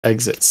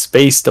Exit.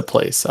 Space to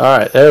place.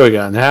 Alright, there we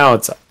go. Now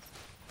it's up.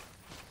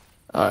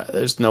 Alright,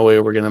 there's no way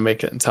we're going to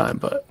make it in time,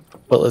 but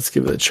let's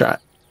give it a try.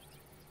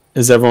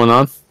 Is everyone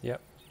on?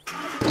 Yep.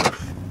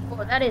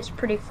 Oh, that is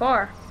pretty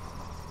far.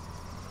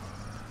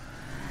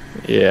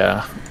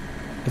 Yeah,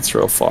 it's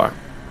real far.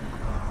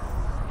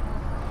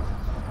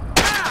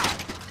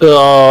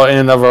 Oh,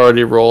 and I've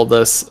already rolled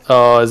this.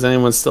 Oh, is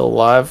anyone still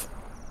alive?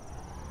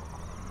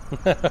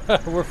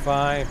 We're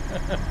fine.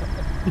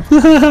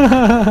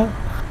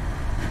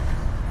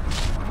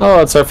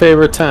 Oh, it's our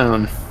favorite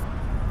town.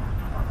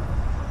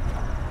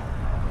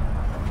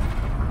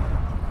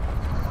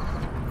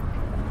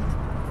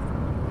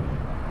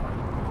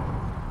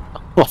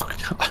 Oh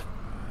god.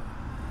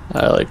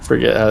 I like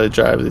forget how to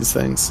drive these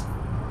things.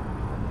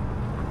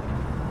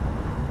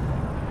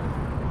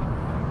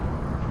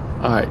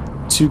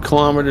 Alright, 2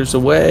 kilometers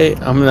away.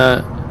 I'm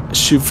gonna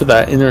shoot for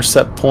that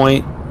intercept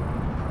point.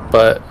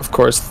 But of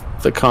course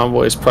the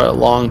convoy is probably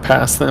long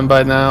past them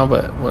by now,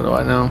 but what do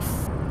I know?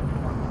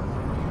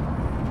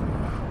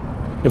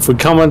 If we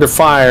come under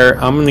fire,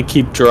 I'm gonna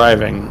keep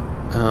driving.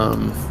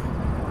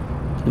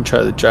 And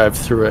try to drive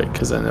through it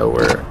because I know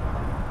we're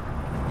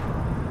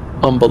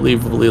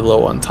unbelievably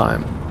low on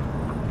time.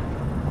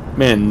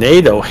 Man,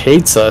 NATO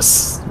hates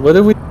us. What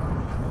do we...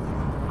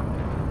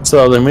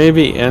 So there may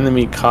be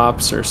enemy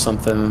cops or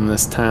something in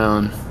this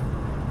town.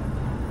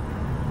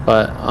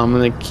 But I'm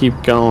gonna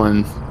keep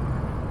going.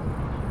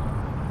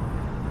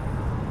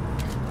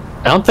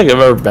 I don't think I've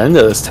ever been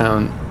to this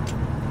town.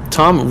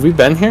 Tom, have we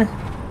been here?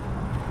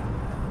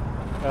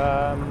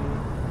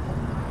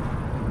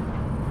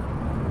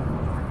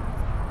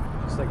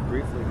 Just like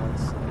briefly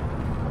once.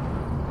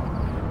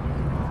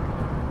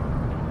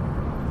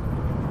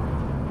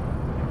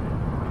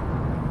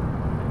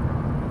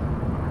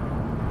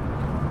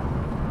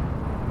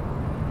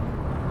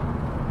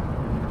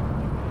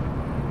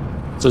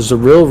 So there's a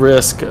real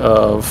risk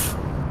of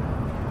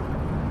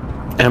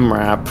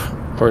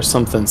MRAP or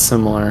something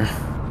similar.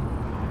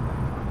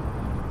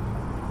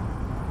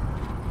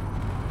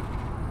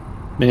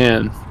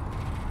 Man.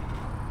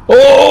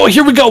 Oh,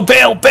 here we go.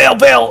 Bail, bail,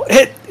 bail.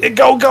 Hit.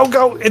 Go, go,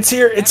 go. It's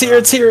here. It's here.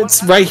 It's here.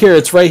 It's right here.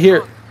 It's right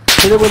here.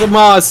 Hit it with a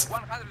Moz.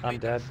 I'm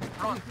dead.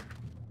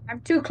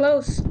 I'm too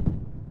close.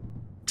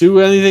 Do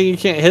anything you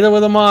can't. Hit it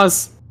with a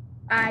Moz.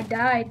 I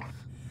died.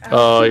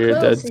 Oh, you're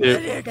dead too.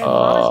 The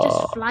Moz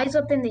just flies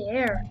up in the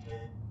air.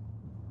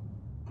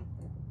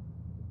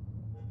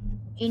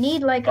 You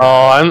need like a...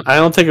 Oh, I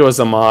don't think it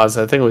was a Moz.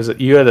 I think it was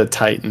you had a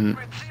Titan.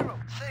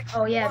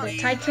 Oh yeah, the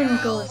Titan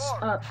goes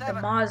up, the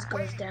Moz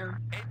goes down.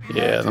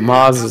 Yeah, the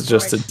Moz is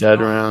just a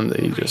dead round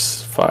that you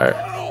just fire.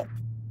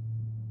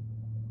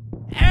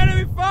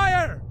 Enemy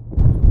fire!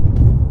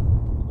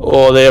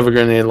 Oh, they have a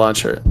grenade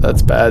launcher.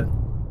 That's bad.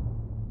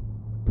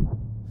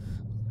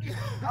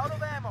 Out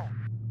of ammo.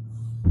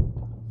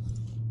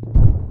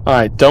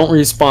 Alright, don't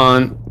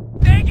respawn.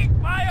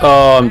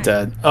 Oh, I'm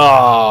dead.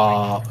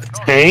 Oh, a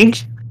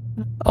tank?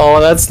 Oh,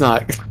 that's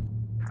not...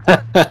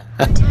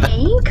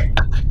 Tank?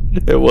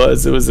 It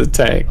was a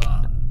tank.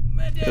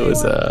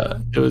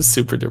 It was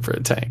super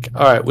duper tank.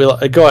 Alright, we'll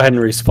go ahead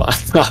and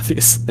respawn,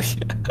 obviously.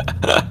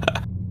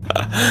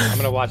 I'm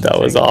gonna watch that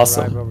was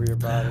awesome. over your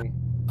body.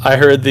 I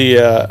heard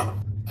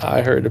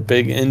I heard a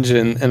big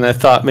engine and I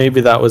thought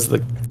maybe that was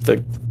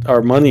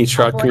our money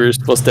truck we were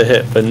supposed to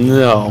hit, but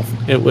no.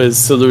 It was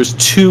so there was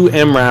 2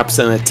 MRAPs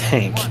and a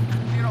tank.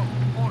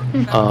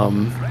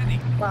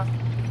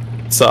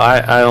 So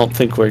I don't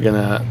think we're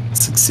gonna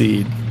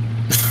succeed.